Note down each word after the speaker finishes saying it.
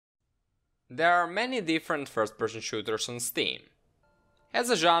There are many different first-person shooters on Steam. As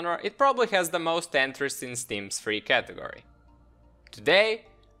a genre, it probably has the most entries in Steam's free category. Today,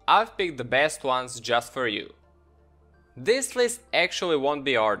 I've picked the best ones just for you. This list actually won't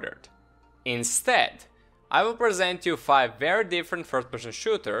be ordered. Instead, I will present you 5 very different first-person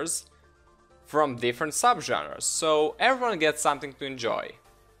shooters from different subgenres, so everyone gets something to enjoy.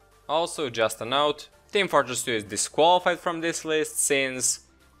 Also, just a note, Team Fortress 2 is disqualified from this list since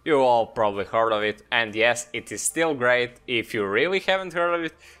you all probably heard of it, and yes, it is still great. If you really haven't heard of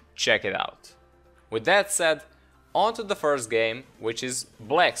it, check it out. With that said, on to the first game, which is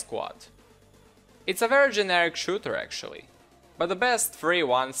Black Squad. It's a very generic shooter actually, but the best free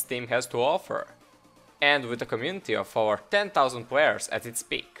one Steam has to offer, and with a community of over 10,000 players at its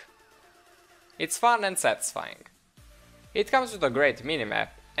peak. It's fun and satisfying. It comes with a great minimap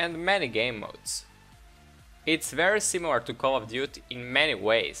and many game modes. It's very similar to Call of Duty in many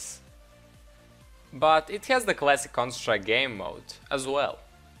ways, but it has the classic Counter-Strike game mode as well.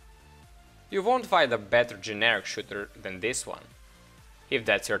 You won't find a better generic shooter than this one, if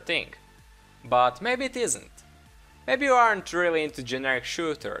that's your thing, but maybe it isn't. Maybe you aren't really into generic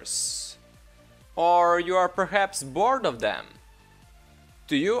shooters, or you are perhaps bored of them.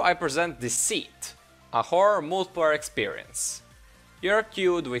 To you I present Deceit, a horror multiplayer experience. You're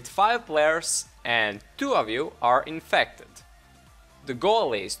queued with 5 players and 2 of you are infected. The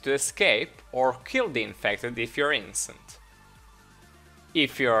goal is to escape or kill the infected if you're innocent.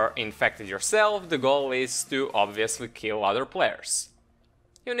 If you're infected yourself, the goal is to obviously kill other players.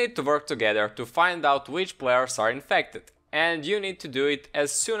 You need to work together to find out which players are infected, and you need to do it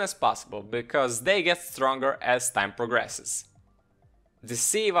as soon as possible because they get stronger as time progresses.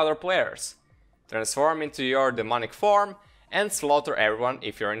 Deceive other players, transform into your demonic form, and slaughter everyone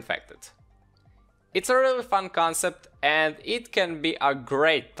if you're infected. It's a really fun concept and it can be a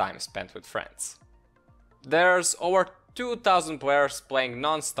great time spent with friends. There's over 2,000 players playing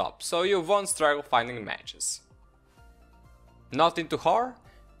non-stop, so you won't struggle finding matches. Not into horror?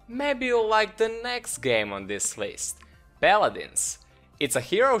 Maybe you'll like the next game on this list, Paladins. It's a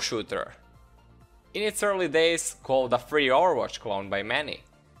hero shooter. In its early days called a free Overwatch clone by many,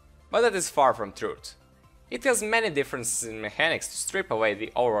 but that is far from truth. It has many differences in mechanics to strip away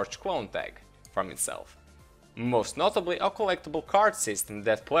the Overwatch clone tag from itself. Most notably a collectible card system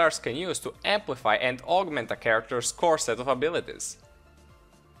that players can use to amplify and augment a character's core set of abilities.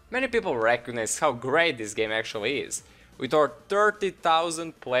 Many people recognize how great this game actually is, with over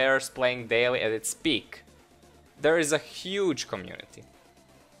 30,000 players playing daily at its peak. There is a huge community.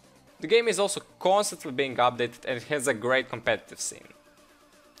 The game is also constantly being updated and it has a great competitive scene.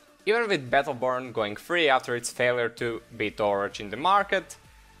 Even with Battleborn going free after its failure to beat Overwatch in the market,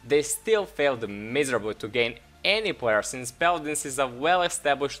 they still failed miserably to gain any player since Paladins is a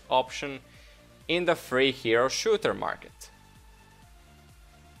well-established option in the free hero shooter market.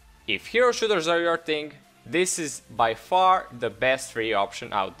 If hero shooters are your thing, this is by far the best free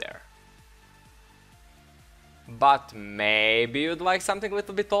option out there. But maybe you'd like something a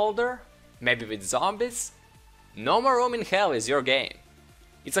little bit older? Maybe with zombies? No More Room in Hell is your game.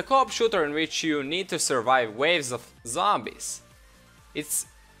 It's a co-op shooter in which you need to survive waves of zombies. It's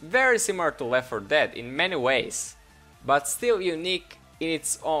very similar to Left 4 Dead in many ways, but still unique in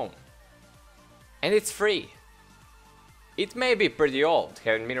its own. And it's free. It may be pretty old,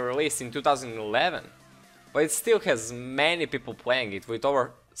 having been released in 2011, but it still has many people playing it with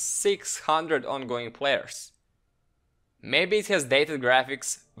over 600 ongoing players. Maybe it has dated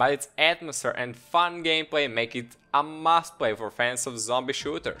graphics, but its atmosphere and fun gameplay make it a must-play for fans of zombie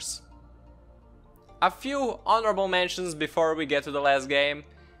shooters. A few honorable mentions before we get to the last game.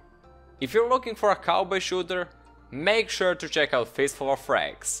 If you're looking for a cowboy shooter, make sure to check out Fistful of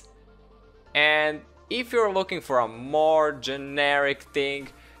Frags. And if you're looking for a more generic thing,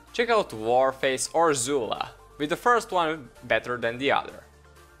 check out Warface or Zula, with the first one better than the other.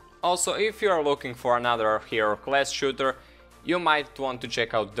 Also, if you're looking for another hero class shooter, you might want to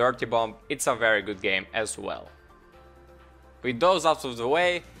check out Dirty Bomb, it's a very good game as well. With those out of the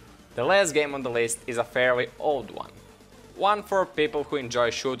way, the last game on the list is a fairly old one. One for people who enjoy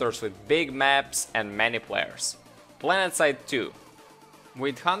shooters with big maps and many players. PlanetSide 2.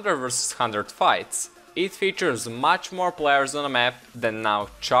 With 100 vs 100 fights, it features much more players on a map than now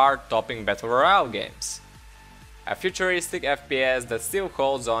chart-topping Battle Royale games. A futuristic FPS that still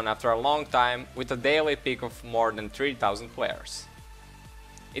holds on after a long time with a daily peak of more than 3,000 players.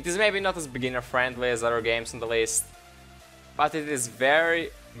 It is maybe not as beginner friendly as other games on the list, but it is very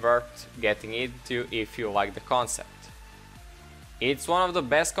worth getting into if you like the concept. It's one of the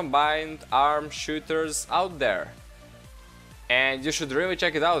best combined arm shooters out there. and you should really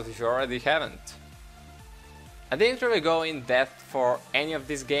check it out if you already haven't. I didn't really go in depth for any of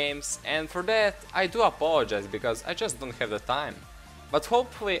these games, and for that I do apologize because I just don't have the time. But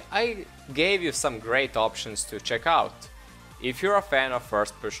hopefully I gave you some great options to check out, if you're a fan of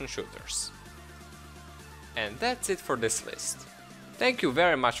first-person shooters. And that's it for this list. Thank you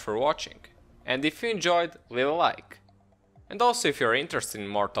very much for watching, and if you enjoyed, leave a like. And also if you're interested in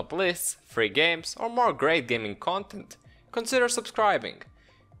more top lists, free games or more great gaming content, consider subscribing.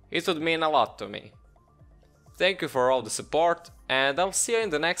 It would mean a lot to me. Thank you for all the support, and I'll see you in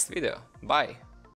the next video. Bye!